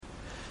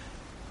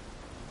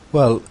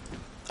Well,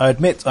 I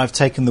admit I've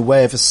taken the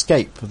way of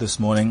escape this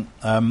morning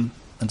and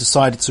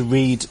decided to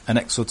read an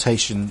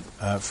exhortation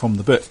from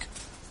the book.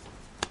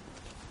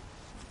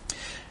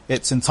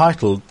 It's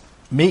entitled,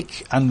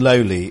 Meek and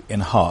Lowly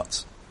in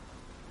Heart.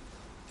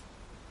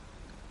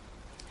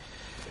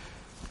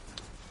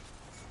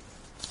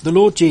 The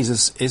Lord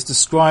Jesus is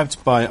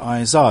described by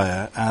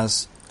Isaiah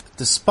as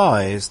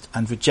despised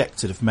and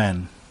rejected of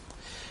men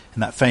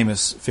in that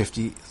famous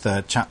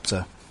 53rd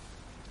chapter.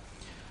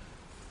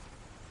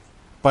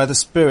 By the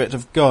Spirit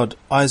of God,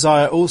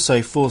 Isaiah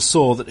also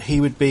foresaw that he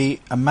would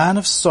be a man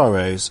of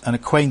sorrows and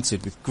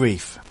acquainted with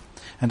grief,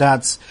 and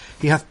adds,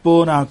 "He hath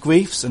borne our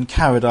griefs and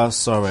carried our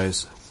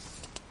sorrows."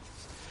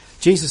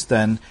 Jesus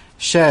then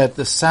shared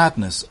the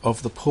sadness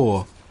of the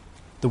poor,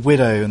 the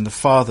widow and the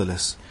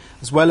fatherless,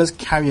 as well as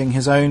carrying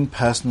his own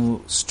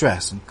personal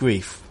stress and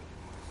grief.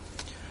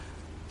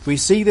 We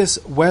see this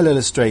well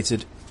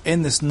illustrated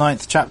in this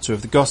 9th chapter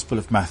of the Gospel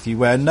of Matthew,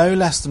 where no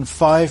less than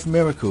 5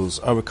 miracles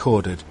are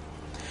recorded,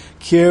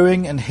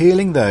 curing and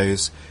healing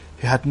those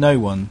who had no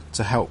one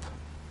to help,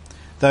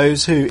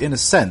 those who, in a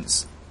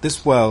sense,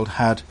 this world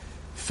had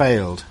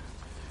failed,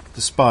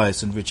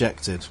 despised and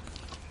rejected.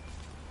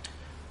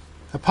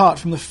 Apart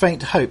from the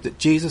faint hope that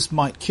Jesus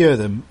might cure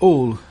them,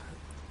 all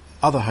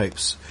other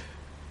hopes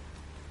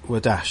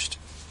were dashed.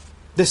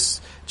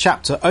 This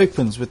chapter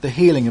opens with the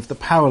healing of the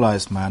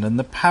paralysed man, and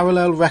the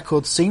parallel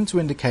records seem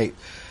to indicate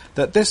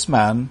that this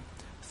man,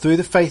 through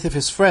the faith of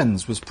his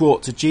friends, was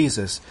brought to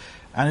Jesus,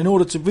 and in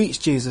order to reach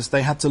Jesus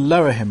they had to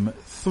lower him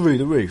through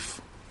the roof.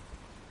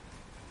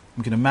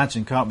 We can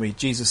imagine, can't we,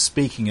 Jesus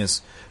speaking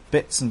as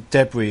bits and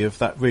debris of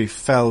that roof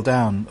fell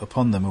down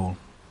upon them all.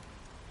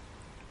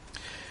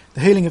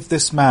 The healing of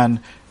this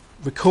man,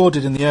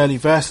 recorded in the early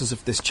verses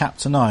of this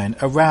chapter 9,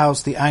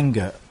 aroused the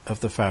anger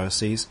of the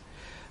Pharisees.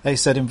 They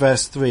said in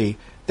verse 3,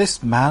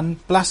 "This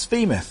man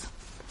blasphemeth,"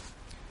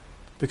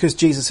 because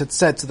Jesus had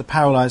said to the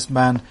paralysed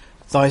man,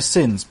 "Thy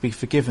sins be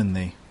forgiven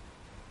thee."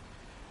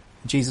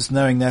 Jesus,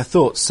 knowing their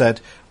thoughts,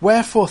 said,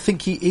 "Wherefore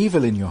think ye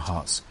evil in your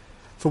hearts?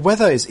 For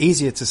whether is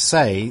easier to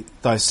say,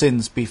 Thy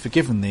sins be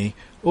forgiven thee,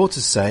 or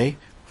to say,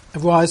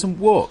 Arise and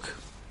walk?"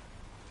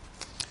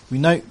 We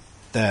note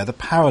there the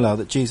parallel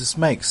that Jesus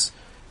makes,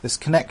 this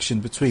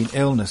connection between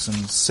illness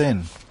and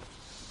sin.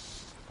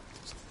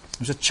 It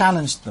was a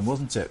challenge to them,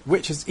 wasn't it?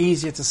 Which is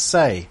easier to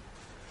say?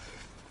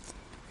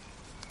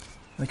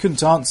 They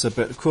couldn't answer,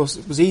 but of course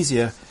it was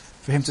easier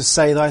for him to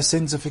say, "Thy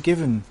sins are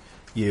forgiven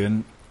you."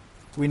 And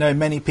we know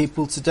many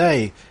people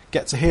today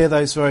get to hear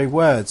those very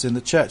words in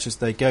the churches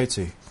they go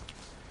to.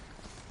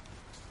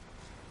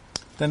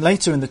 Then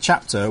later in the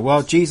chapter,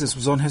 while Jesus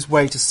was on his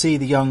way to see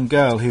the young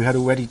girl who had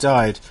already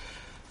died,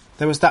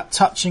 there was that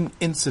touching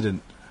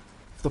incident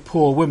of the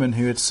poor woman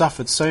who had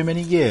suffered so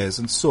many years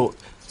and sought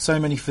so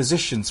many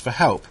physicians for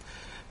help,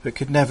 but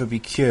could never be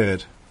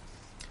cured.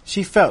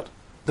 She felt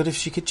that if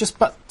she could just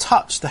but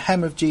touch the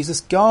hem of Jesus'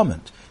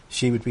 garment,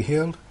 she would be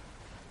healed.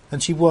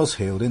 And she was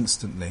healed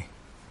instantly.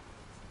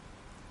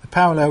 The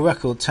parallel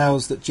record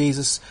tells that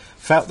Jesus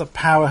felt the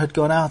power had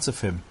gone out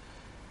of him,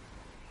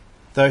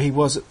 though he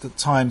was at the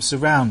time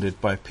surrounded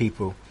by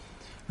people.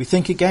 We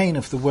think again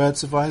of the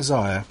words of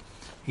Isaiah,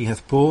 "He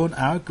hath borne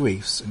our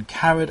griefs and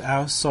carried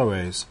our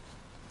sorrows."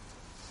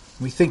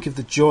 We think of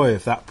the joy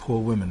of that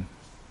poor woman.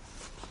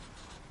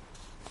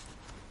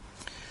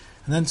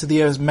 And then to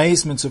the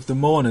amazement of the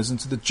mourners and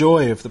to the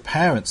joy of the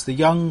parents, the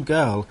young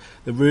girl,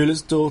 the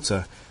ruler's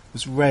daughter,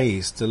 was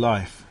raised to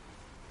life.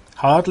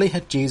 Hardly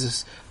had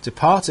Jesus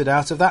departed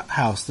out of that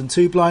house than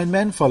 2 blind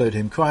men followed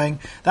him, crying,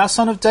 "Thou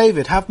Son of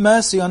David, have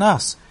mercy on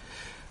us."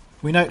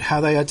 We note how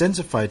they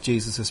identified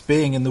Jesus as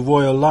being in the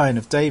royal line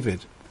of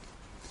David.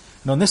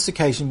 And on this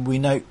occasion we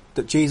note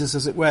that Jesus,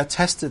 as it were,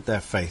 tested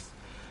their faith.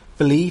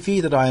 "Believe ye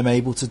that I am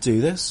able to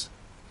do this?"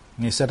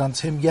 And they said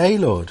unto him, "Yea,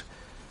 Lord."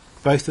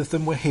 Both of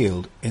them were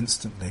healed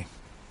instantly.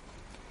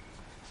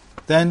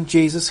 Then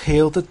Jesus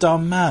healed the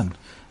dumb man.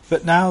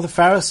 But now the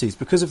Pharisees,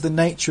 because of the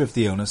nature of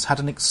the illness, had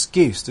an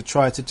excuse to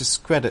try to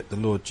discredit the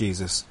Lord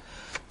Jesus.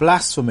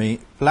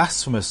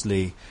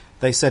 Blasphemously,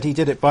 they said he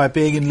did it by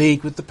being in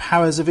league with the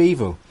powers of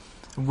evil.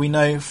 And we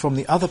know from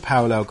the other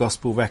parallel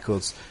gospel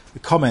records the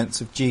comments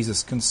of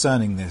Jesus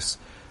concerning this,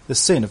 the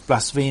sin of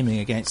blaspheming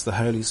against the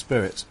Holy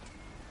Spirit.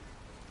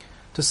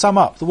 To sum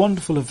up the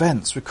wonderful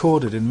events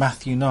recorded in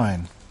Matthew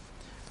 9,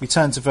 we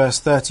turn to verse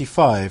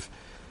 35.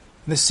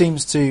 And this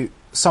seems to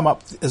sum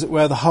up, as it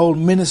were, the whole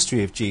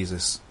ministry of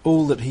Jesus,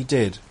 all that he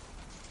did.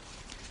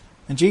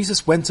 "And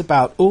Jesus went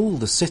about all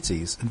the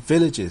cities and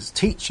villages,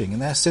 teaching in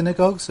their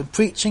synagogues and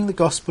preaching the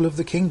gospel of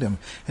the kingdom,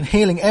 and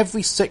healing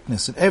every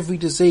sickness and every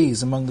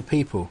disease among the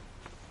people."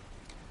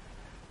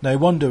 No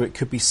wonder it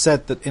could be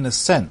said that in a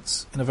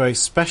sense, in a very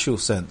special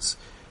sense,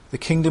 the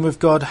kingdom of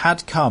God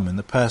had come in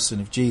the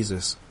person of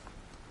Jesus.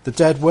 The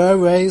dead were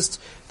raised,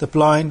 the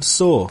blind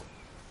saw,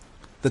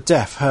 the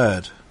deaf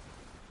heard.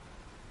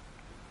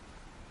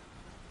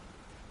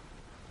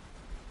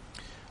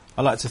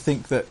 I like to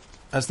think that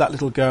as that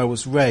little girl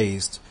was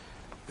raised,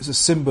 it was a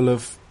symbol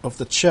of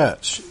the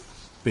church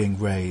being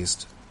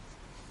raised.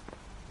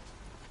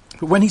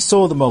 But when he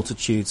saw the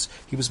multitudes,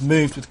 he was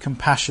moved with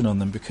compassion on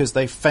them, because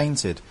they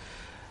fainted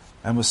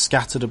and were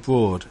scattered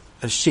abroad,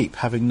 as sheep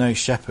having no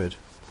shepherd.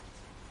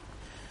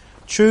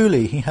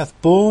 Truly he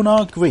hath borne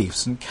our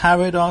griefs and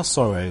carried our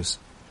sorrows.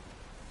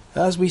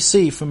 As we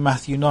see from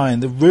Matthew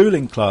 9, the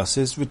ruling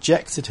classes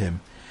rejected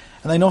him.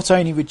 And they not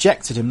only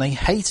rejected him, they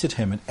hated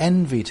him and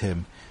envied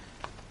him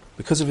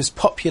because of his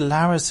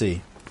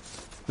popularity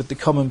with the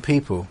common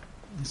people,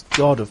 this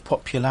God of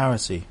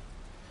popularity.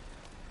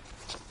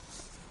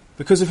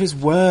 Because of his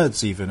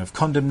words even, of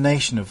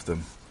condemnation of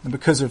them, and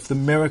because of the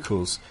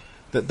miracles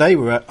that they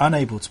were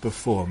unable to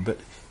perform, but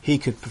he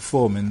could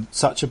perform in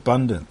such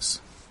abundance.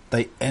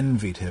 They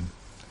envied him.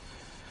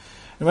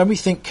 And when we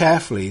think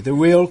carefully, the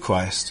real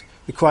Christ,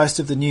 the Christ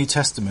of the New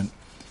Testament,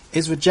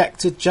 is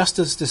rejected just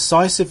as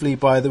decisively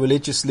by the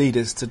religious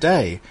leaders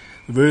today,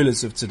 the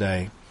rulers of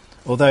today,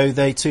 although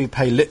they too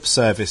pay lip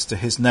service to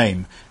his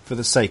name for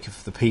the sake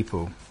of the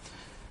people.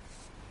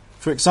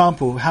 For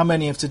example, how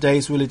many of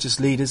today's religious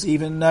leaders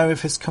even know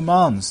of his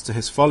commands to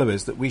his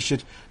followers that we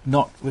should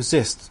not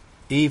resist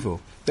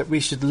evil, that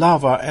we should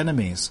love our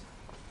enemies?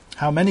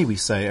 How many, we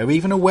say, are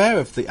even aware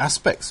of the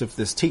aspects of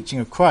this teaching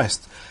of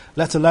Christ,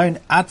 let alone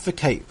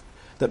advocate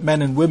that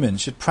men and women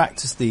should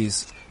practice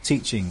these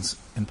teachings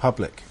in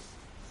public?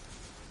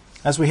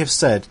 As we have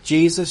said,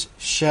 Jesus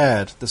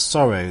shared the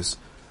sorrows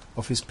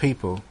of his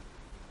people,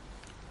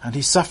 and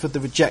he suffered the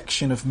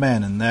rejection of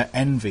men and their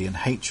envy and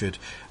hatred,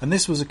 and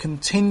this was a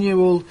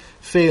continual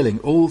feeling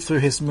all through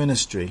his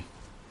ministry.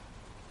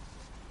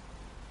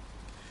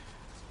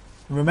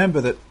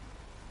 Remember that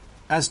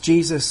as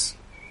Jesus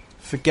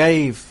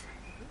forgave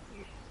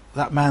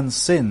that man's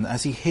sin,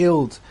 as he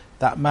healed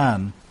that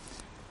man,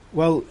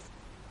 well,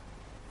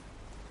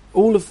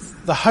 all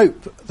of the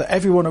hope that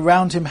everyone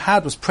around him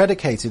had was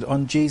predicated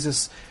on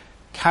Jesus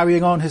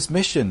carrying on his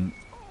mission,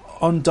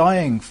 on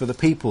dying for the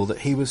people that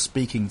he was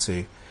speaking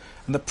to.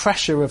 And the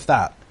pressure of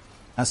that,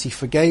 as he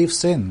forgave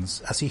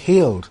sins, as he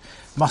healed,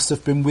 must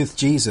have been with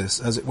Jesus,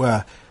 as it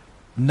were,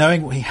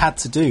 knowing what he had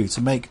to do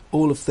to make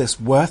all of this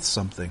worth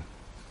something,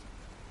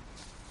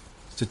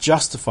 to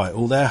justify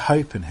all their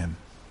hope in him.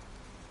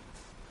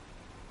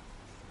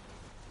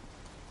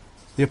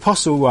 The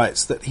apostle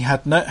writes that he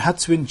had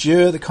to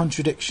endure the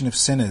contradiction of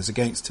sinners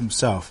against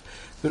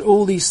himself, but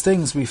all these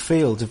things, we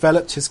feel,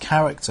 developed his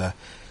character.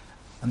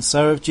 And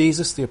so of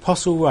Jesus the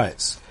apostle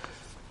writes,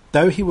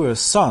 though he were a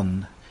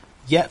son,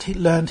 yet he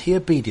learned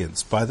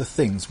obedience by the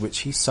things which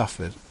he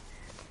suffered.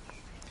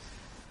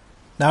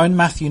 Now in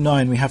Matthew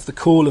 9 we have the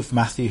call of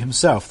Matthew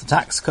himself, the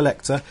tax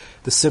collector,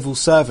 the civil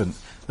servant,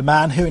 the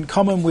man who in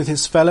common with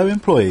his fellow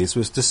employees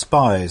was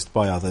despised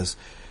by others,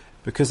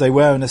 because they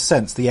were in a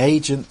sense the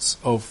agents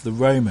of the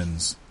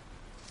Romans,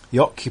 the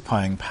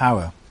occupying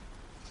power.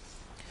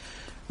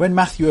 When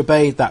Matthew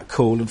obeyed that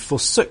call and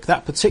forsook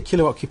that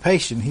particular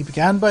occupation, he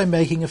began by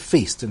making a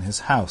feast in his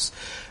house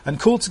and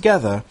called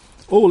together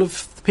all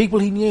of the people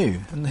he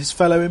knew and his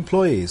fellow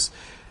employees,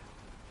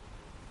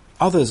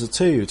 others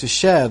too, to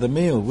share the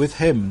meal with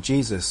him,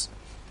 Jesus.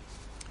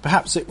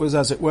 Perhaps it was,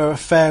 as it were, a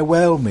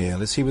farewell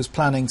meal as he was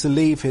planning to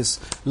leave his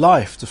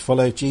life to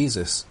follow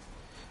Jesus.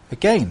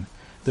 Again,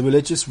 the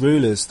religious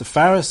rulers, the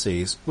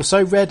Pharisees, were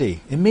so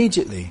ready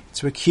immediately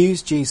to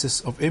accuse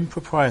Jesus of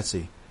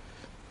impropriety.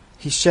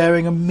 He's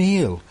sharing a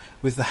meal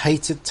with the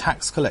hated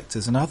tax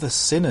collectors and other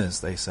sinners,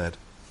 they said.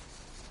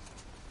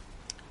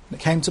 And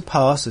it came to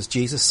pass, as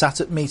Jesus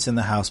sat at meat in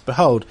the house,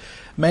 behold,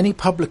 many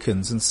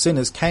publicans and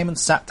sinners came and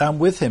sat down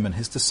with him and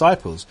his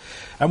disciples.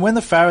 And when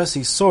the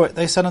Pharisees saw it,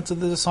 they said unto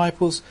the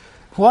disciples,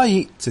 why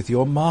eateth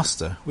your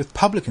master with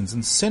publicans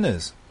and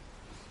sinners?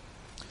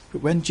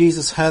 But when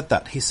Jesus heard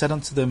that, he said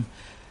unto them,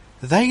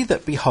 they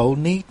that be whole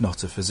need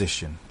not a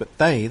physician, but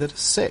they that are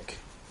sick.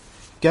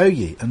 Go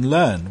ye and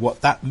learn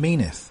what that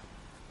meaneth.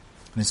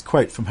 And his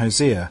quote from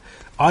Hosea,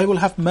 I will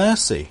have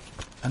mercy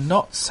and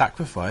not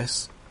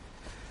sacrifice.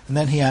 And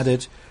then he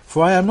added,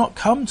 for I am not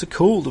come to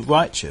call the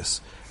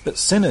righteous, but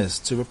sinners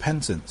to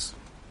repentance.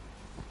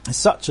 There's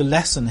such a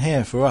lesson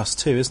here for us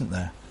too, isn't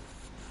there?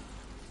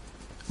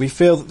 We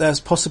feel that there's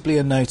possibly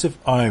a note of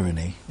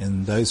irony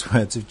in those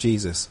words of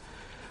Jesus,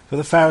 for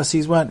the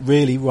Pharisees weren't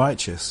really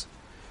righteous.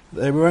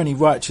 They were only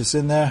righteous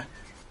in their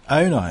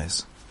own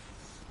eyes.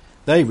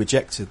 They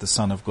rejected the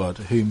Son of God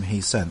whom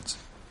he sent.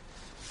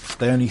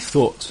 They only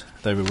thought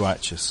they were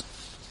righteous.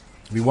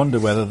 We wonder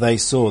whether they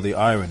saw the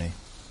irony.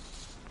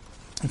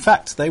 In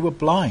fact, they were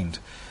blind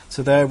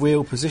to their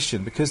real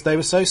position because they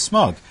were so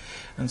smug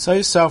and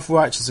so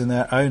self-righteous in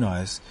their own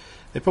eyes.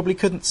 They probably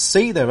couldn't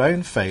see their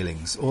own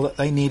failings or that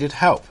they needed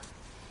help.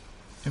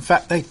 In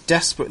fact, they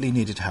desperately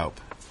needed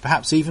help,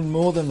 perhaps even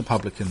more than the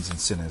publicans and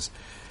sinners.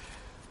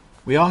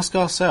 We ask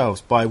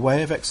ourselves, by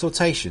way of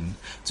exhortation,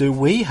 do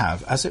we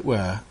have, as it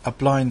were, a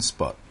blind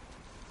spot?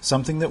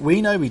 Something that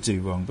we know we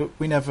do wrong,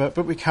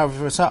 but we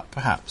cover it up,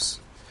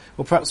 perhaps.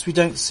 Or perhaps we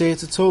don't see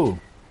it at all.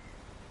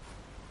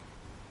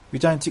 We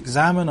don't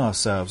examine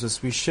ourselves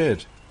as we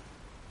should.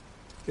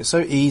 It's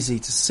so easy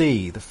to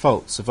see the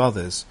faults of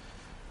others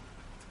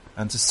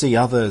and to see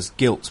others'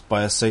 guilt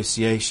by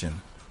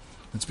association.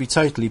 and to be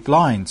totally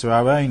blind to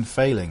our own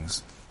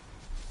failings.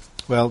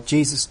 Well,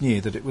 Jesus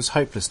knew that it was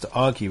hopeless to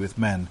argue with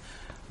men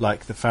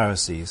like the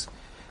Pharisees,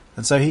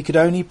 and so he could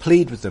only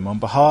plead with them on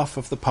behalf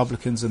of the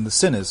publicans and the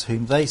sinners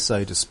whom they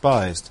so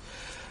despised.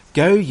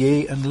 Go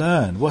ye and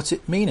learn what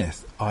it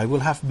meaneth, I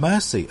will have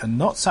mercy and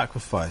not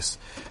sacrifice,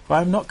 for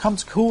I am not come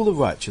to call the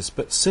righteous,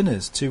 but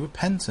sinners to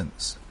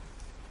repentance.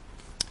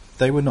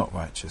 They were not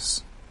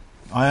righteous.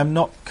 I am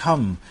not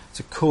come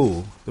to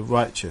call the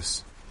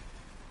righteous,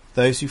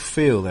 those who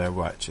feel they are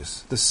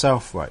righteous, the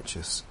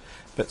self-righteous,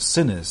 but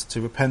sinners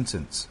to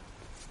repentance,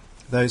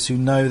 those who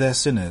know they're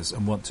sinners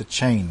and want to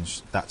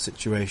change that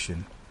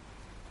situation.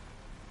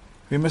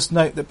 We must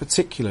note that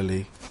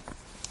particularly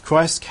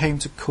Christ came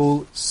to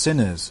call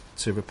sinners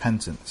to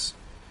repentance.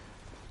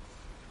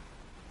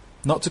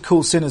 Not to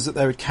call sinners that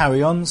they would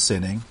carry on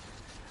sinning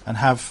and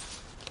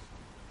have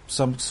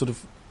some sort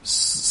of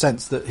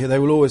sense that they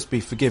will always be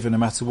forgiven no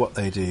matter what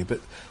they do, but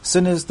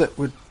sinners that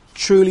would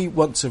truly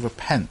want to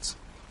repent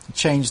and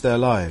change their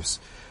lives.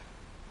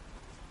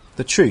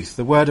 The truth,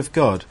 the Word of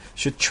God,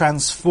 should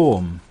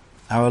transform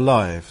our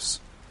lives.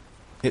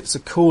 It's a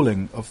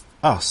calling of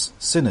us,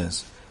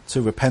 sinners,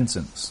 to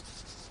repentance.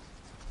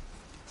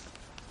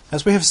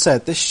 As we have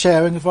said, this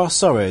sharing of our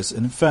sorrows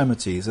and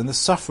infirmities and the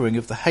suffering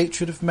of the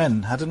hatred of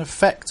men had an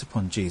effect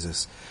upon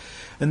Jesus,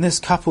 and this,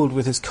 coupled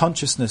with his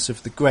consciousness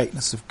of the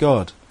greatness of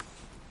God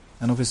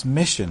and of his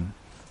mission,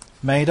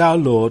 made our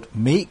Lord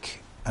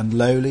meek and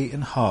lowly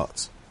in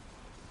heart.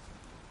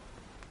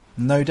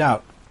 No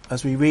doubt,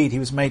 as we read, he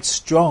was made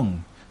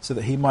strong so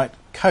that he might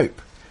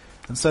cope,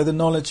 and so the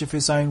knowledge of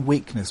his own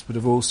weakness would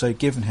have also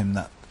given him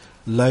that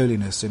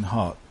lowliness in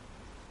heart,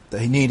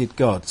 that he needed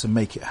God to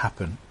make it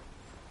happen.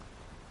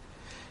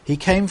 He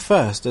came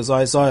first, as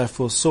Isaiah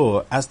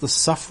foresaw, as the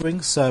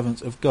suffering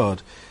servant of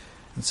God.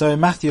 And so in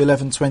Matthew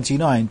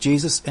 11:29,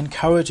 Jesus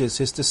encourages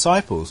his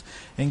disciples,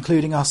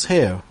 including us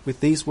here, with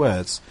these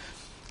words,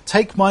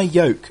 Take my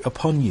yoke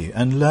upon you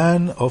and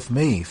learn of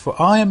me, for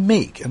I am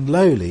meek and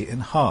lowly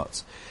in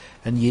heart,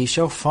 and ye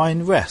shall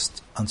find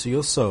rest unto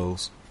your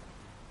souls.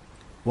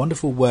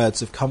 Wonderful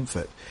words of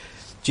comfort.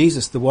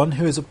 Jesus, the one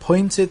who is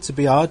appointed to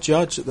be our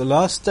judge at the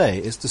last day,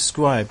 is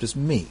described as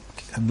meek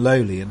and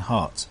lowly in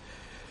heart.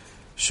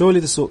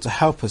 Surely this ought to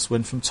help us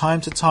when from time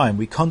to time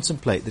we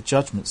contemplate the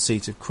judgment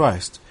seat of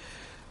Christ,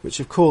 which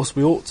of course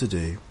we ought to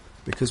do,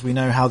 because we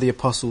know how the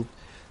apostle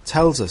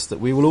tells us that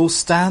we will all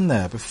stand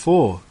there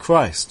before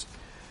Christ.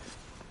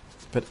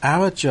 But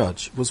our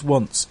judge was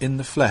once in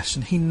the flesh,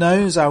 and he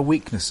knows our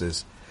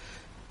weaknesses.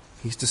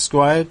 He's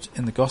described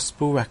in the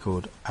gospel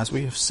record, as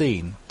we have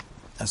seen,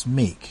 as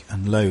meek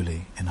and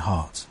lowly in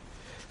heart.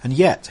 And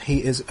yet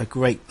he is a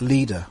great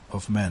leader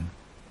of men.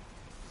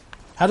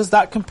 How does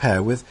that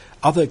compare with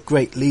other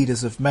great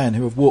leaders of men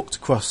who have walked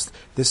across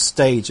this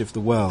stage of the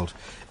world?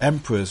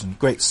 Emperors and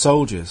great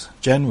soldiers,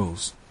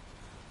 generals,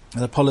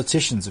 and the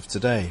politicians of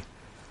today.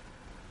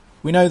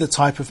 We know the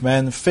type of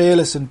men,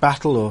 fearless in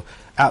battle or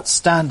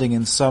outstanding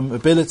in some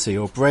ability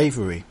or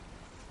bravery.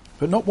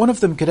 But not one of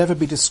them could ever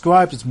be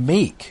described as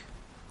meek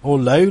or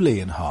lowly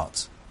in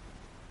heart.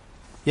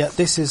 Yet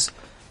this is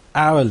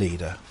our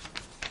leader.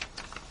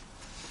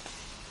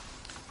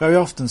 Very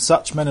often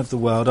such men of the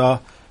world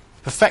are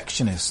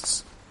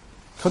perfectionists,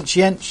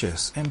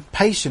 conscientious,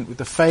 impatient with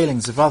the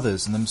failings of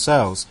others and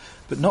themselves,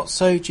 but not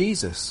so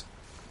Jesus.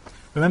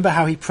 Remember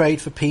how he prayed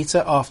for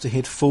Peter after he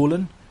had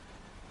fallen?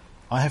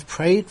 I have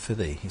prayed for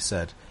thee, he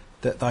said,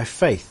 that thy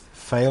faith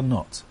fail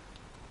not.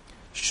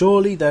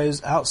 Surely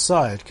those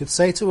outside could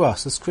say to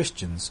us as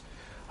Christians,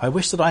 I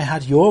wish that I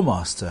had your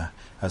master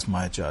as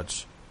my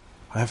judge.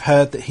 I have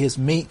heard that he is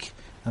meek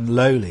and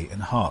lowly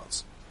in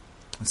heart,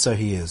 and so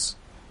he is.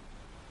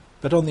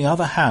 But on the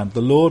other hand,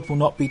 the Lord will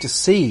not be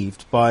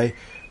deceived by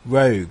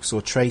rogues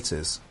or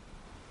traitors.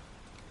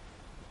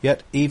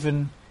 Yet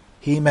even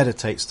he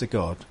meditates to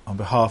God on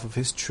behalf of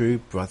his true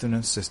brethren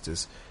and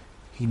sisters.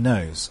 He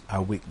knows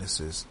our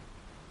weaknesses,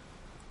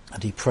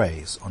 and he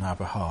prays on our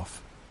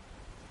behalf.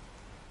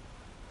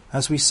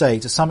 As we say,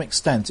 to some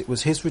extent it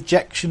was his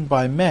rejection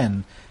by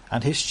men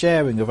and his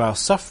sharing of our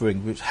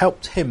suffering which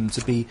helped him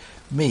to be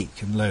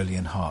meek and lowly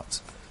in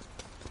heart.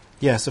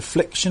 Yes,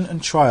 affliction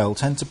and trial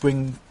tend to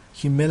bring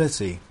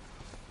humility.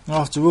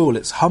 After all,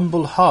 it's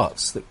humble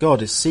hearts that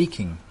God is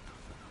seeking.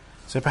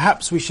 So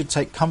perhaps we should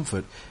take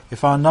comfort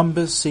if our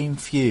numbers seem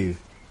few,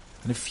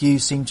 and if few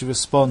seem to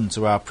respond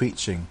to our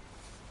preaching,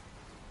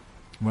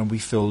 when we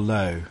feel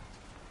low.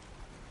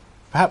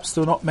 Perhaps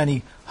there are not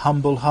many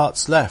humble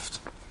hearts left.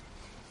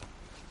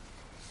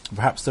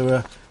 Perhaps there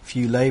are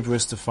few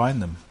labourers to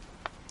find them.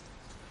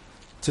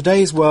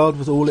 Today's world,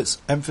 with all its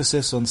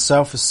emphasis on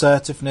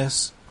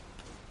self-assertiveness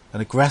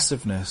and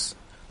aggressiveness,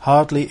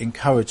 hardly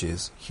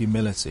encourages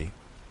humility.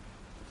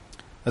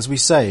 As we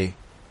say,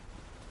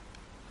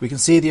 we can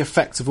see the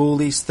effect of all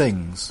these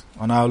things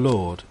on our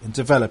Lord in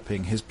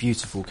developing his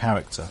beautiful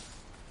character.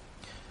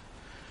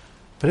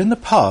 But in the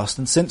past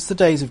and since the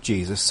days of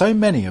Jesus, so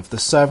many of the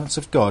servants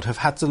of God have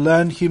had to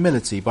learn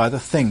humility by the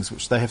things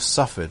which they have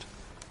suffered,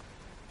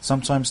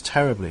 sometimes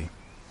terribly.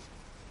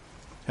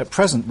 At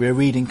present we are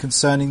reading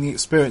concerning the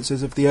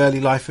experiences of the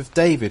early life of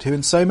David, who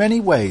in so many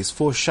ways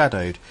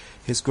foreshadowed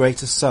his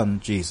greatest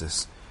son,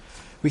 Jesus.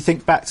 We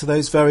think back to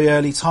those very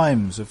early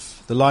times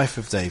of the life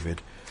of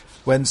David,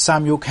 when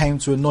Samuel came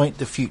to anoint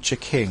the future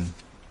king.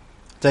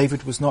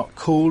 David was not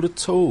called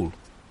at all.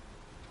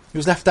 He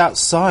was left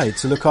outside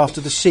to look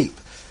after the sheep,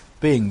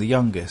 being the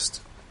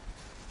youngest.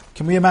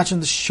 Can we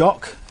imagine the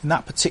shock in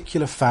that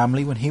particular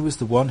family when he was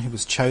the one who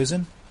was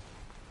chosen?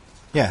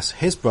 Yes,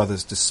 his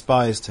brothers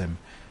despised him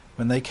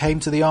when he came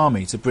to the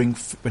army to bring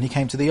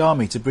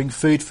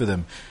food for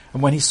them,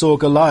 and when he saw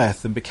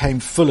Goliath and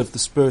became full of the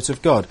Spirit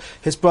of God.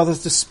 His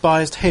brothers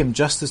despised him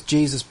just as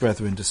Jesus'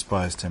 brethren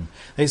despised him.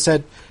 They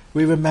said,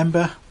 "We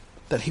remember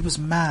that he was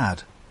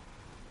mad."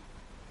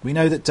 We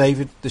know that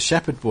David, the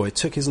shepherd boy,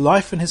 took his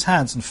life in his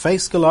hands and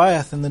faced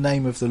Goliath in the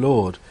name of the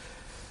Lord.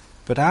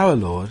 But our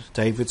Lord,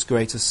 David's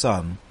greatest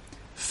son,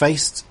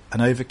 faced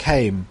and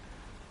overcame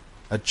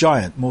a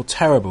giant more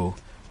terrible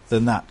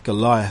than that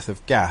Goliath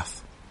of Gath.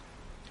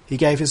 He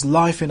gave his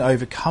life in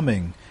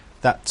overcoming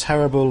that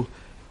terrible,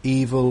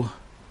 evil,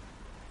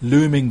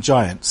 looming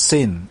giant,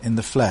 sin in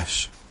the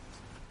flesh.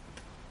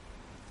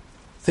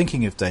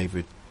 Thinking of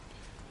David,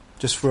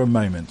 just for a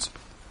moment,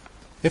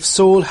 if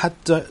Saul had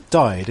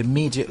died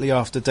immediately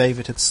after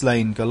David had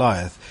slain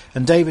Goliath,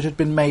 and David had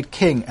been made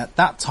king at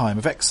that time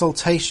of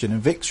exaltation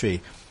and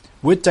victory,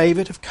 would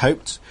David have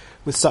coped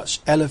with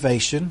such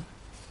elevation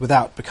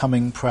without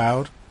becoming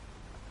proud?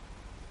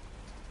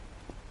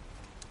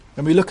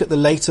 When we look at the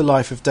later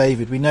life of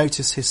David, we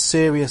notice his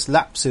serious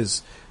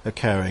lapses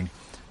occurring,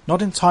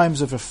 not in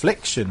times of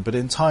affliction, but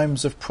in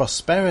times of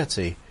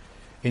prosperity,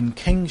 in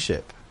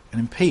kingship and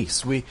in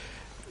peace.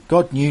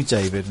 God knew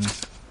David and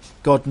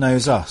God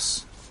knows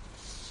us.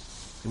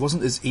 It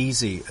wasn't as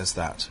easy as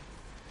that.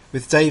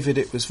 With David,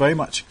 it was very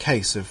much a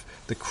case of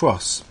the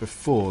cross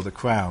before the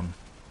crown.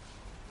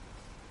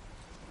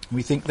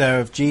 We think there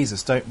of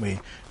Jesus, don't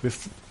we?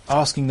 With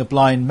asking the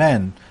blind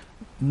men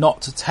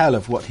not to tell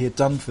of what he had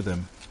done for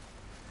them.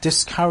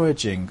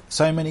 Discouraging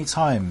so many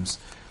times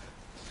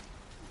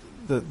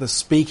the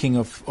speaking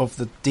of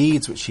the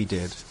deeds which he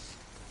did,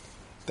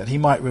 that he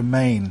might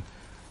remain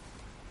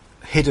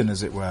hidden,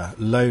 as it were,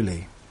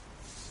 lowly.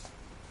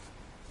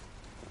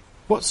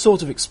 What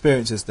sort of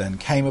experiences then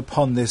came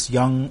upon this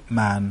young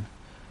man,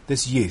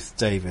 this youth,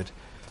 David?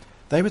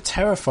 They were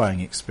terrifying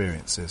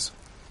experiences.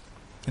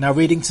 In our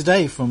reading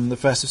today from the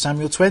 1st of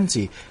Samuel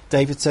 20,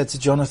 David said to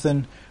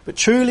Jonathan, "But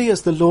truly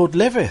as the Lord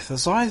liveth,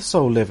 as thy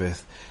soul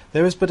liveth,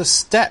 there is but a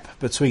step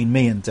between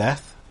me and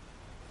death."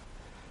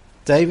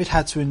 David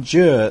had to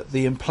endure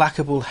the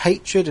implacable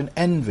hatred and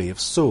envy of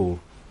Saul,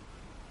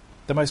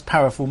 the most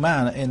powerful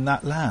man in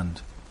that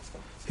land,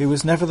 who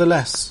was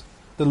nevertheless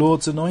the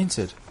Lord's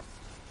anointed.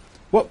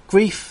 What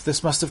grief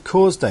this must have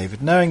caused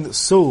David, knowing that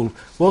Saul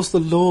was the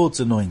Lord's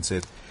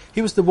anointed.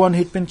 He was the one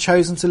who'd been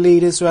chosen to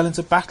lead Israel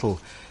into battle,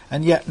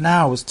 and yet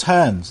now was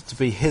turned to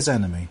be his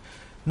enemy,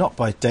 not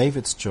by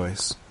David's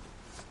choice.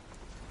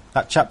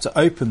 That chapter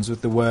opens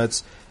with the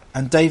words,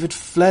 "And David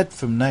fled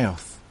from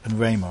Naioth and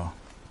Ramah."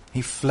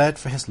 He fled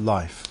for his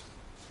life.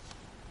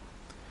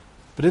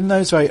 But in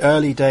those very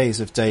early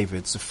days of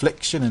David's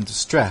affliction and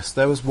distress,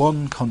 there was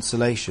one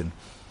consolation: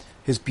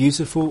 his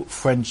beautiful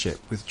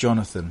friendship with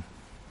Jonathan.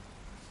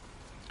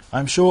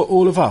 I'm sure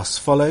all of us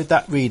followed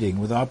that reading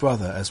with our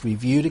brother as we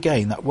viewed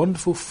again that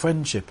wonderful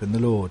friendship in the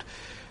Lord.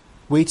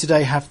 We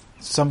today have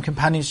some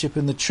companionship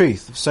in the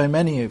truth of so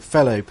many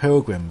fellow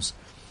pilgrims.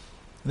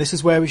 This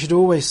is where we should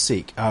always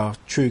seek our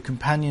true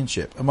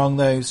companionship among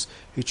those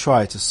who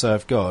try to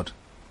serve God.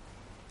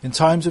 In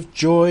times of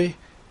joy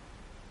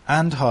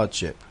and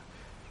hardship,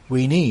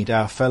 we need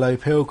our fellow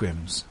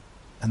pilgrims,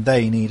 and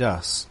they need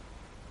us.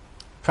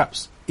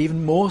 Perhaps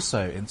even more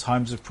so in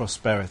times of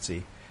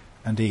prosperity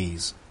and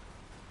ease.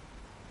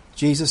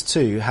 Jesus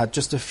too had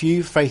just a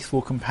few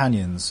faithful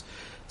companions.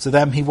 To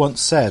them he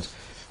once said,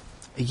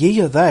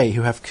 "Ye are they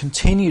who have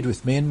continued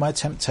with me in my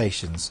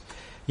temptations."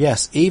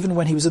 Yes, even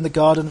when he was in the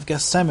Garden of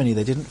Gethsemane,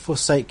 they didn't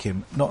forsake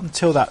him, not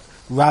until that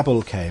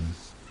rabble came.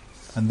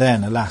 And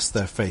then, alas,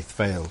 their faith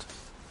failed.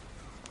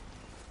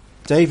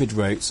 David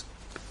wrote,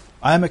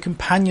 "I am a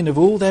companion of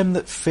all them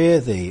that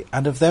fear thee,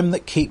 and of them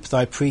that keep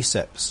thy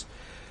precepts."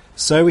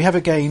 So we have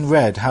again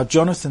read how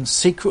Jonathan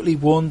secretly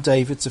warned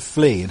David to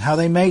flee, and how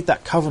they made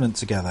that covenant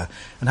together,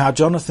 and how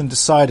Jonathan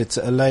decided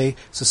to allay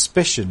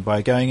suspicion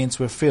by going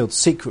into a field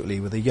secretly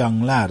with a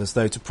young lad as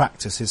though to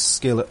practice his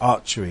skill at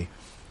archery.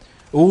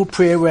 All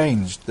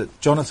prearranged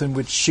that Jonathan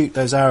would shoot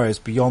those arrows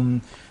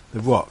beyond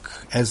the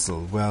rock,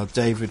 Ezel, where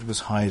David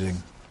was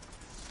hiding.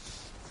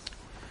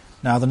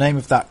 Now the name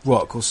of that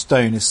rock or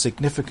stone is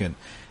significant.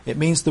 It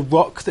means the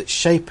rock that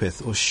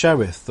shapeth or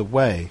showeth the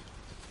way.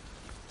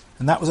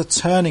 And that was a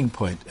turning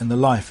point in the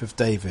life of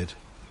David.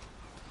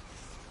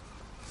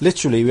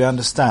 Literally, we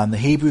understand the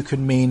Hebrew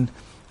can mean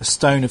a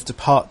stone of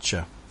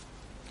departure.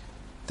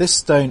 This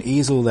stone,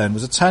 Ezel, then,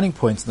 was a turning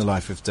point in the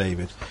life of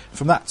David.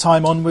 From that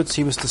time onwards,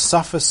 he was to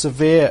suffer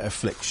severe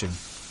affliction.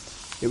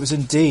 It was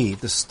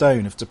indeed the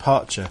stone of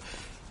departure.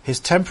 His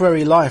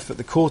temporary life at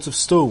the court of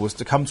Saul was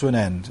to come to an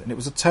end, and it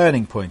was a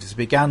turning point as he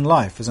began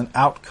life as an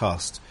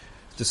outcast,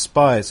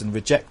 despised and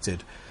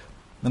rejected.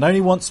 And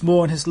only once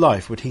more in his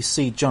life would he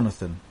see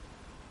Jonathan,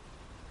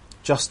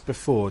 just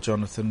before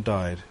Jonathan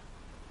died.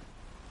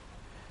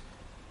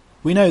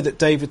 We know that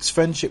David's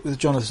friendship with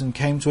Jonathan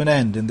came to an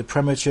end in the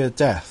premature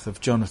death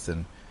of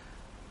Jonathan,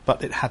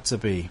 but it had to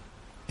be,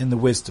 in the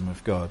wisdom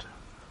of God.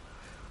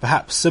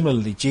 Perhaps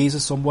similarly,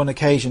 Jesus on one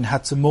occasion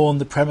had to mourn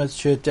the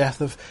premature death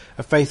of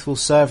a faithful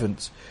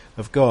servant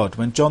of God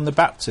when John the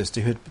Baptist,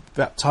 who had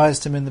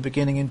baptized him in the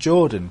beginning in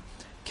Jordan,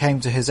 came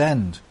to his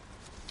end,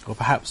 or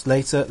perhaps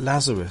later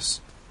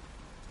Lazarus.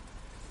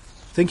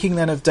 Thinking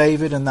then of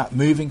David and that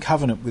moving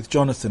covenant with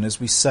Jonathan, as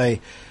we say,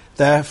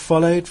 there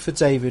followed for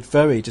David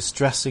very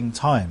distressing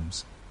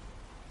times.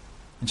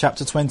 In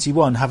chapter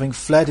 21, having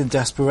fled in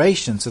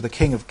desperation to the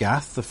king of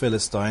Gath, the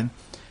Philistine,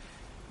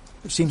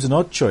 which seems an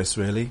odd choice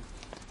really,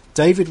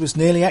 David was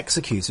nearly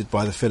executed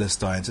by the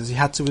Philistines as he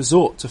had to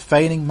resort to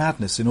feigning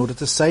madness in order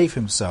to save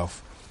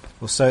himself,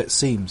 or so it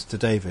seemed to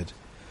David.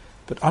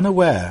 But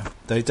unaware,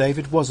 though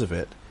David was of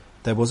it,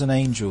 there was an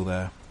angel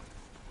there.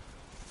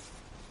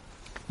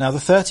 Now the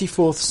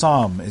 34th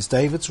Psalm is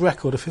David's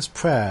record of his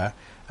prayer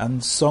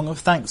and song of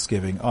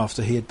thanksgiving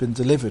after he had been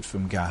delivered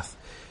from Gath.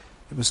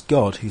 It was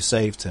God who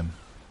saved him.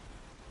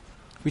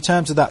 If we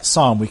turn to that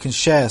psalm, we can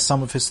share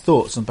some of his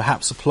thoughts and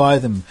perhaps apply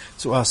them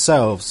to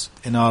ourselves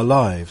in our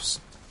lives.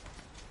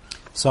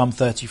 Psalm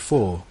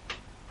 34,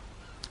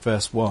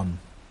 verse 1.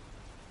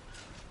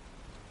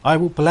 I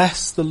will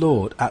bless the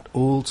Lord at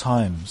all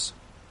times.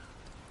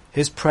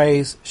 His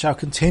praise shall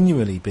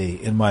continually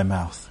be in my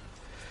mouth.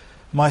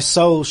 My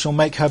soul shall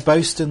make her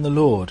boast in the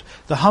Lord.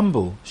 The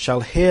humble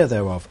shall hear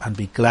thereof and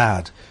be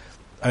glad.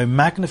 O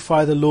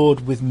magnify the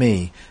Lord with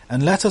me,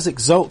 and let us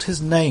exalt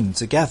his name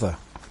together.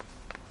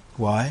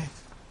 Why?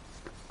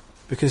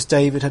 Because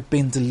David had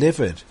been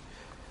delivered.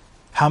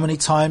 How many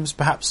times,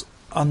 perhaps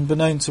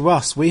unbeknown to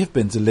us, we have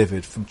been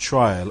delivered from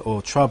trial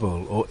or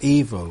trouble or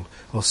evil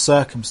or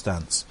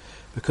circumstance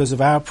because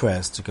of our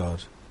prayers to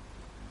God.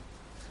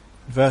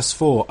 Verse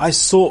 4, I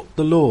sought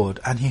the Lord,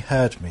 and he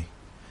heard me,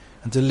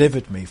 and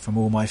delivered me from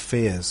all my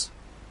fears.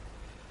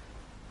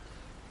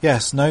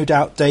 Yes, no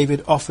doubt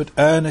David offered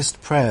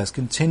earnest prayers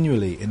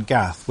continually in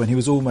Gath when he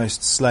was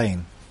almost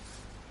slain.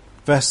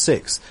 Verse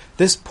 6,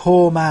 this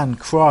poor man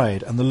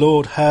cried, and the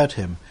Lord heard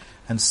him,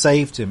 and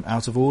saved him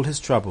out of all his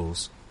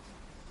troubles.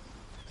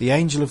 The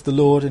angel of the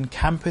Lord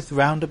encampeth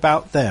round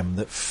about them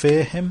that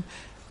fear him,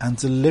 and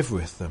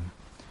delivereth them.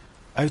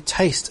 O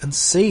taste and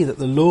see that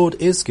the Lord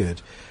is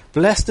good.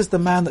 Blessed is the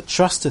man that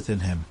trusteth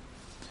in him.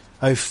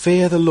 O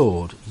fear the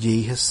Lord,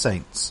 ye his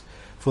saints,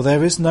 for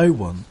there is no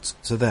want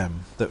to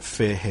them that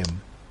fear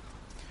him.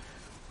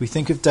 We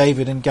think of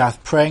David in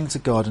Gath praying to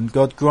God, and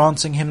God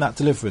granting him that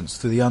deliverance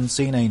through the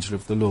unseen angel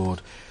of the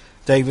Lord.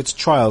 David's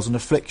trials and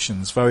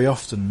afflictions very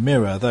often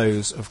mirror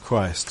those of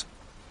Christ.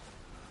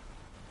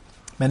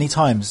 Many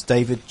times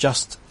David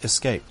just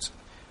escaped.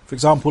 For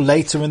example,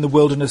 later in the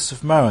wilderness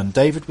of Maon,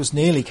 David was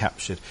nearly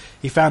captured.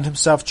 He found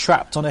himself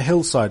trapped on a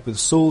hillside with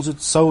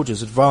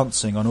soldiers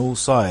advancing on all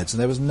sides, and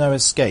there was no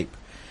escape.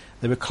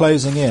 They were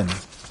closing in.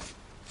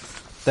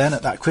 Then,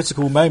 at that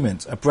critical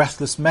moment, a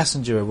breathless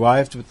messenger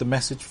arrived with the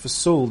message for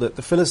Saul that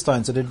the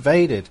Philistines had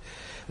invaded,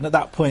 and at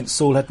that point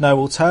Saul had no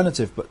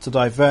alternative but to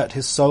divert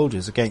his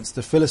soldiers against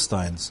the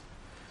Philistines.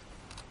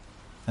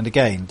 And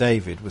again,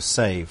 David was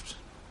saved,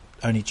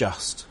 only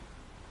just.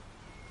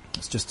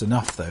 It's just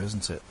enough though,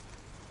 isn't it?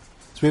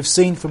 As we have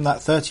seen from that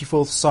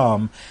 34th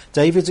Psalm,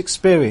 David's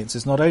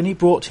experiences not only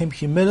brought him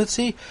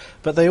humility,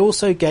 but they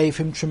also gave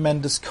him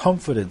tremendous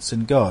confidence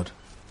in God.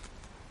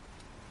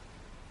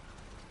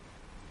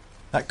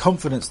 That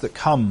confidence that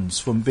comes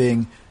from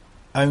being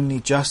only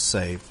just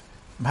saved,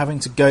 from having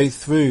to go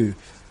through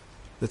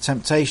the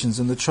temptations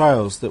and the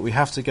trials that we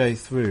have to go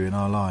through in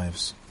our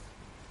lives.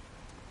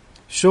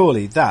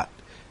 Surely that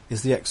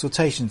is the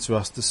exhortation to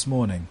us this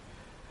morning.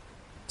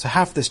 To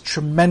have this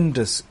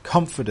tremendous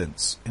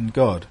confidence in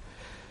God.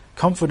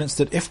 Confidence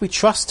that if we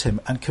trust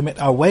him and commit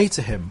our way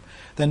to him,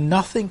 then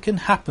nothing can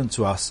happen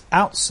to us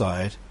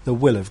outside the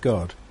will of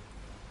God.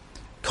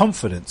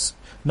 Confidence,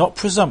 not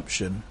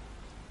presumption.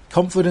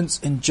 Confidence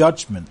in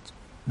judgment,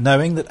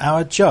 knowing that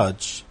our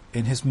judge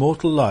in his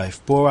mortal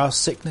life bore our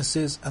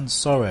sicknesses and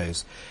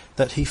sorrows,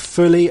 that he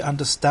fully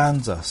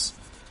understands us,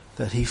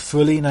 that he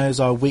fully knows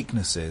our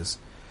weaknesses,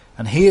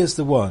 and he is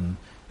the one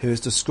who is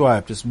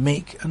described as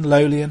meek and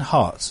lowly in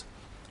heart,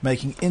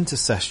 making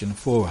intercession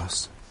for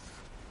us.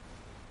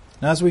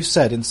 Now, as we've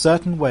said, in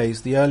certain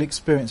ways the early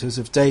experiences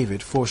of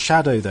David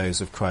foreshadow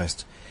those of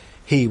Christ.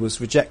 He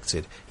was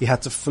rejected, he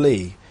had to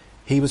flee,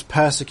 he was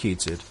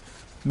persecuted.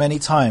 Many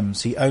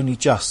times he only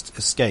just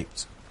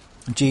escaped.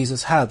 And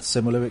Jesus had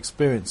similar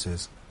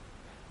experiences.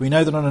 We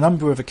know that on a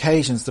number of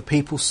occasions the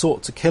people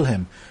sought to kill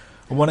him,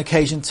 on one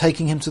occasion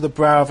taking him to the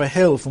brow of a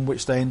hill from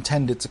which they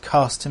intended to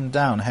cast him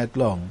down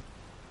headlong,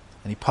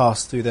 and he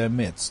passed through their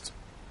midst.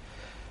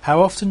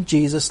 How often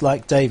Jesus,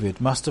 like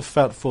David, must have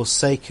felt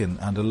forsaken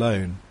and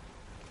alone.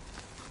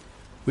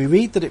 We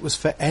read that it was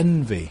for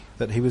envy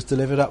that he was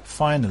delivered up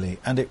finally,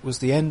 and it was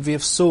the envy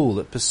of Saul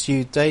that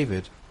pursued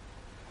David.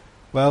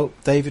 Well,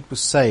 David was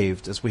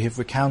saved, as we have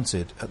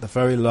recounted, at the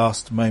very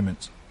last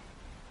moment.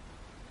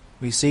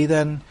 We see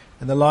then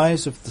in the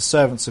lives of the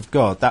servants of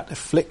God that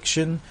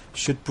affliction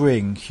should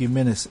bring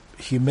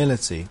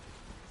humility,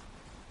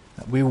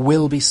 that we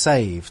will be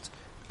saved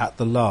at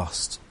the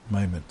last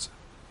moment.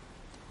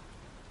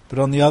 But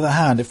on the other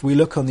hand, if we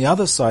look on the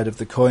other side of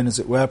the coin, as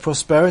it were,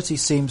 prosperity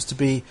seems to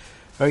be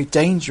very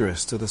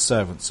dangerous to the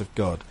servants of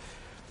God.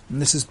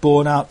 And this is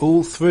borne out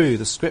all through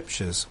the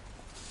scriptures.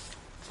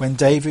 When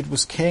David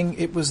was king,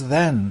 it was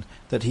then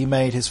that he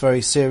made his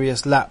very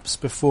serious lapse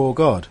before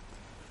God.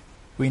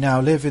 We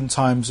now live in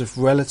times of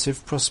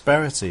relative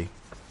prosperity.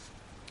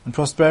 And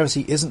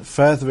prosperity isn't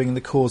furthering the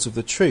cause of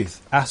the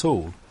truth at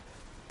all,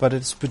 but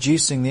it's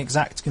producing the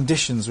exact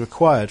conditions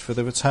required for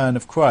the return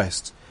of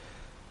Christ.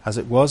 As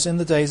it was in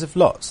the days of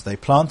Lot, they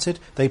planted,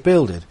 they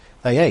builded,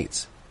 they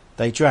ate,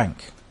 they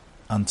drank,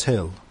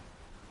 until.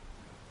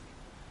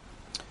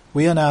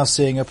 We are now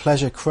seeing a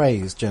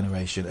pleasure-crazed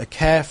generation, a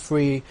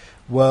carefree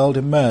world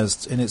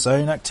immersed in its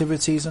own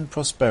activities and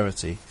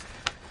prosperity,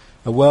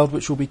 a world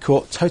which will be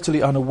caught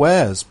totally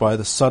unawares by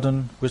the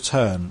sudden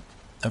return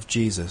of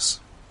Jesus.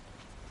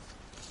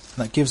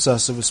 And that gives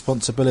us a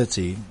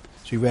responsibility,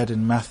 as we read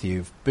in Matthew,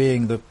 of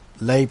being the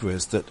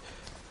labourers that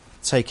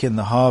take in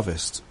the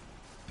harvest.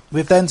 We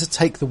have then to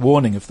take the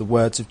warning of the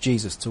words of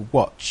Jesus to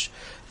watch,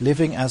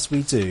 living as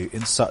we do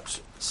in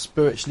such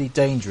spiritually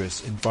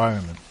dangerous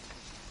environment.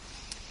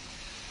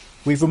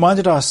 We've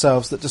reminded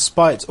ourselves that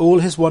despite all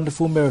his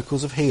wonderful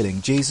miracles of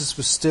healing, Jesus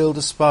was still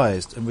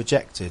despised and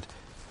rejected,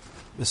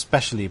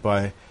 especially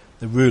by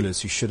the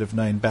rulers who should have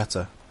known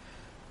better.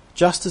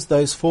 Just as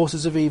those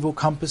forces of evil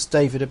compassed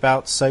David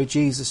about, so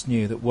Jesus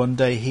knew that one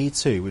day he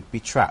too would be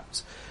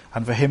trapped,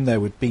 and for him there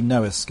would be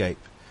no escape.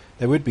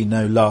 There would be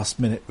no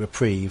last-minute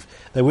reprieve.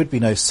 There would be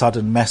no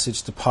sudden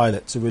message to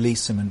Pilate to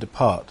release him and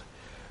depart.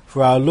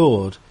 For our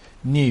Lord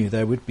knew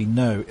there would be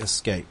no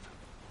escape.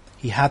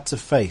 He had to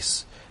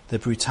face the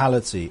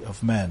brutality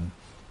of men.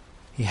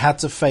 He had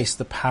to face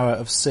the power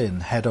of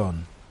sin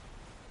head-on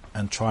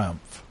and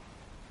triumph.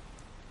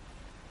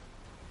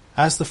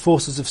 As the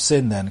forces of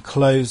sin then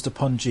closed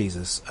upon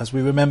Jesus, as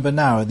we remember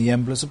now in the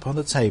emblems upon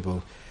the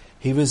table,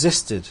 he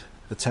resisted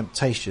the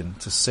temptation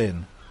to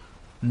sin.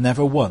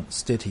 Never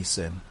once did he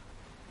sin.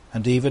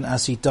 And even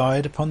as he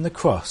died upon the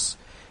cross,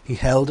 he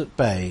held at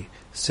bay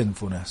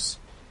sinfulness.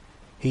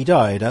 He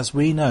died, as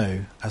we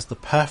know, as the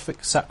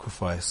perfect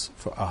sacrifice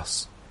for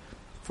us,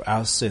 for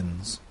our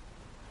sins.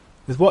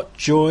 With what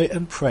joy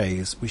and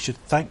praise we should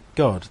thank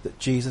God that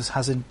Jesus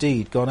has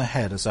indeed gone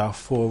ahead as our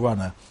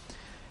forerunner.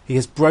 He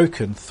has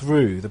broken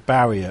through the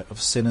barrier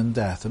of sin and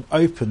death and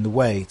opened the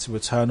way to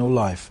eternal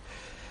life.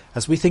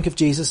 As we think of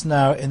Jesus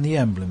now in the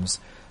emblems,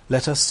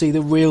 let us see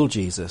the real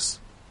Jesus,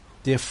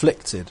 the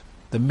afflicted,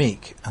 the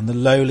meek and the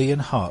lowly in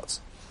heart,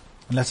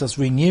 and let us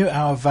renew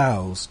our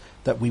vows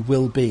that we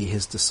will be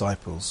his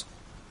disciples.